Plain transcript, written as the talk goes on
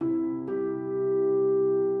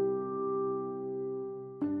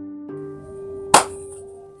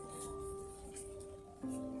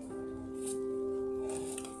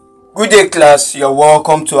Good day, class. You're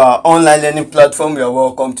welcome to our online learning platform. You're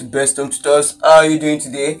welcome to Best Home Tutors. How are you doing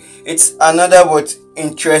today? It's another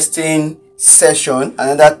interesting session,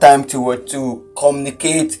 another time to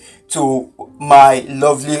communicate to my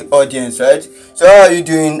lovely audience, right? So how are you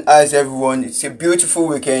doing? How's everyone? It's a beautiful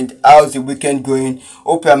weekend. How's the weekend going?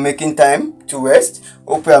 Hope you are making time to rest.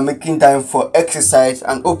 Hope you are making time for exercise,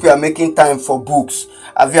 and hope you are making time for books.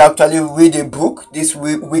 Have you actually read a book this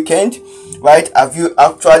weekend? Right? Have you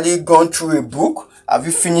actually gone through a book? Have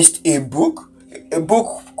you finished a book? A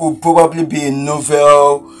book could probably be a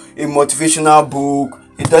novel, a motivational book.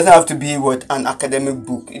 It doesn't have to be an academic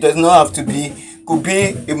book. It does not have to be. Could be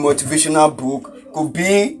a motivational book. Could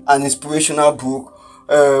be an inspirational book.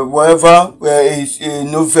 Whatever, it's a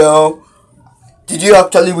novel. Did you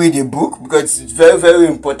actually read a book? Because it's very, very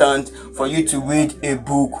important for you to read a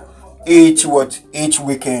book each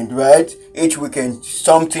weekend, right? Each weekend,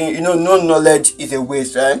 something, no knowledge is a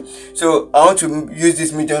waste, right? So I want to use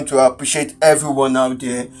this medium to appreciate everyone out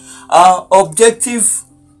there. Our objective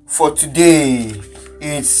for today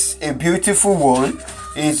is a beautiful one.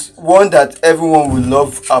 It's one that everyone will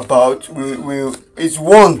love about. It's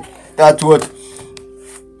one that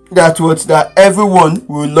everyone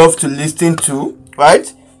will love to listen to,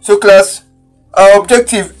 right? So class, our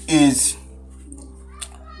objective is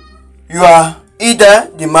you are either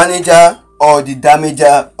the manager or the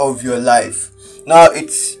damager of your life. Now,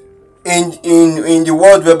 it's in the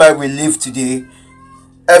world whereby we live today,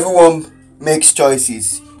 everyone makes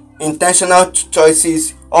choices. Intentional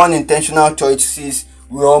choices, unintentional choices,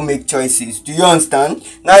 we all make choices. Do you understand?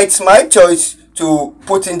 Now, it's my choice to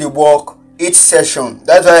put in the work each session.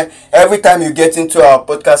 That's why every time you get into our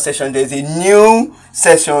podcast session, there's a new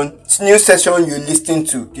session you listen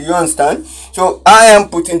to. Do you understand? So I am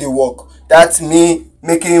putting the work. That's me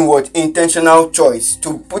making intentional choice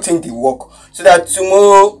to put in the work, so that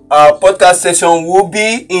tomorrow our podcast session will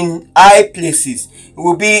be in high places. It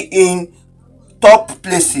will be in top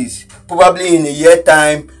places. Probably in a year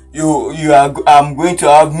time, I'm going to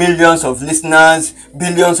have millions of listeners,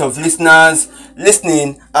 billions of listeners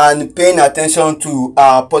listening and paying attention to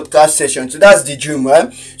our podcast session. So that's the dream,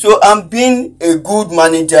 right? So I'm being a good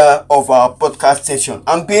manager of our podcast session.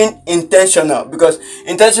 I'm being intentional, because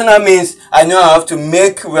intentional means I know I have to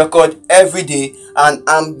make record every day, and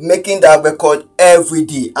I'm making that record every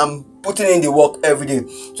day. I'm putting in the work every day.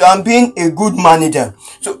 So I'm being a good manager.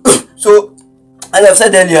 So as I've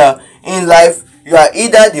said earlier, in life, you are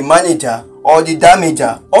either the manager or the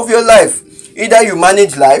damager of your life. Either you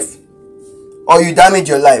manage life or you damage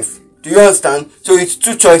your life. Do you understand? So it's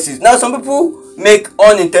two choices. Now, some people make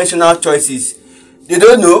unintentional choices. They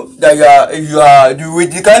don't know that you are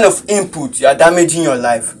with the kind of input you are damaging your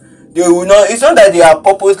life. They will not. It's not that they are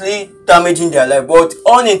purposely damaging their life, but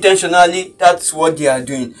unintentionally, that's what they are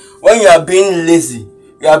doing. When you are being lazy,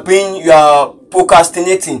 you are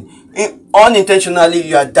procrastinating. Unintentionally,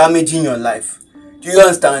 you are damaging your life. Do you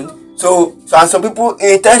understand? So and some people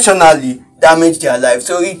intentionally damage their life.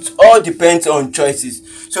 So it all depends on choices.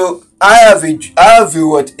 So I have a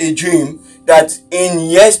dream that in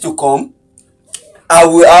years to come, we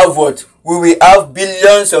will have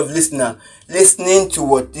billions of listeners listening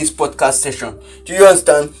to this podcast session. Do you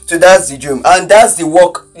understand? So that's the dream, and that's the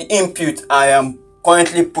work, the input I am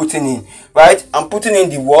currently putting in, right? I'm putting in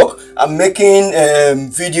the work. I'm making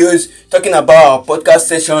videos talking about our podcast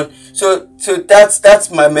session. So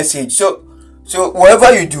that's my message. So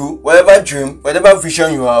whatever you do, whatever dream, whatever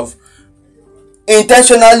vision you have,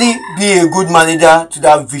 intentionally be a good manager to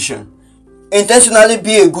that vision. Intentionally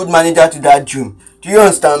be a good manager to that dream. Do you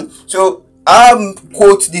understand? So our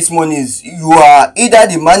quote this morning is, you are either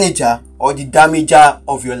the manager or the damager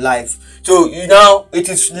of your life. So it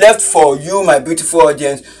is left for you, my beautiful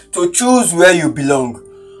audience, to choose where you belong.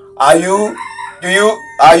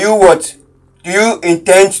 Do you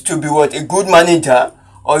intend to be a good manager,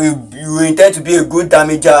 or you intend to be a good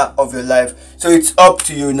damager of your life? So it's up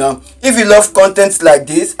to you now. If you love content like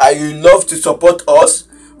this and you love to support us,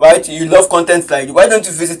 right? You love content like this, why don't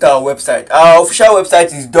you visit our website? Our official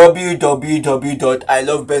website is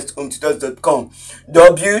www.ilovebesthometutors.com.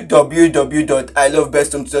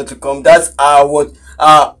 www.ilovebesthometutors.com. That's our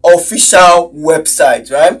official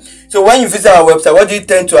website, right? So when you visit our website, what do you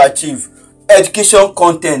tend to achieve? Education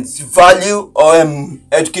content, value or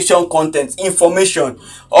education content, information.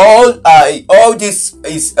 All this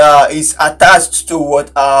is attached to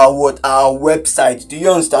our website. Do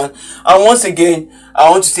you understand? And once again, I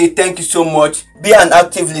want to say thank you so much. Be an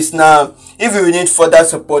active listener. If you need further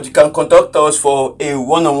support, you can contact us for a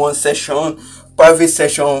one-on-one session, private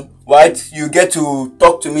session, right? You get to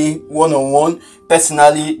talk to me one-on-one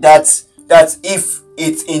personally. That's if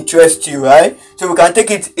it interests you, right? So we can take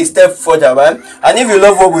it a step further, right? And if you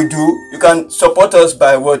love what we do, you can support us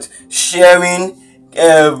by what? Sharing,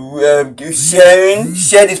 share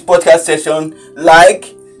this podcast session,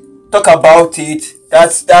 like, talk about it.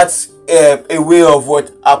 That's a way of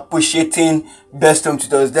what? Appreciating Best Home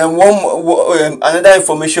Tutors. Then another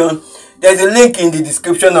information, there's a link in the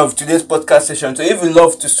description of today's podcast session. So if you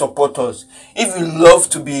love to support us, if you love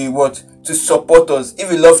to be what? To support us,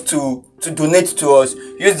 if you love to donate to us,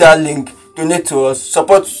 use that link, donate to us,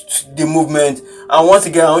 support the movement. And once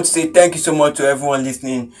again, I want to say thank you so much to everyone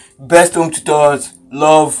listening. Best Home Tutors,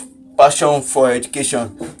 love, passion for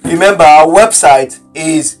education. Remember, our website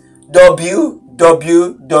is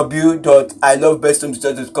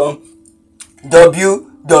www.ilovebesthomestutors.com,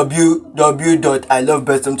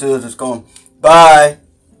 www.ilovebesthomestutors.com. Bye.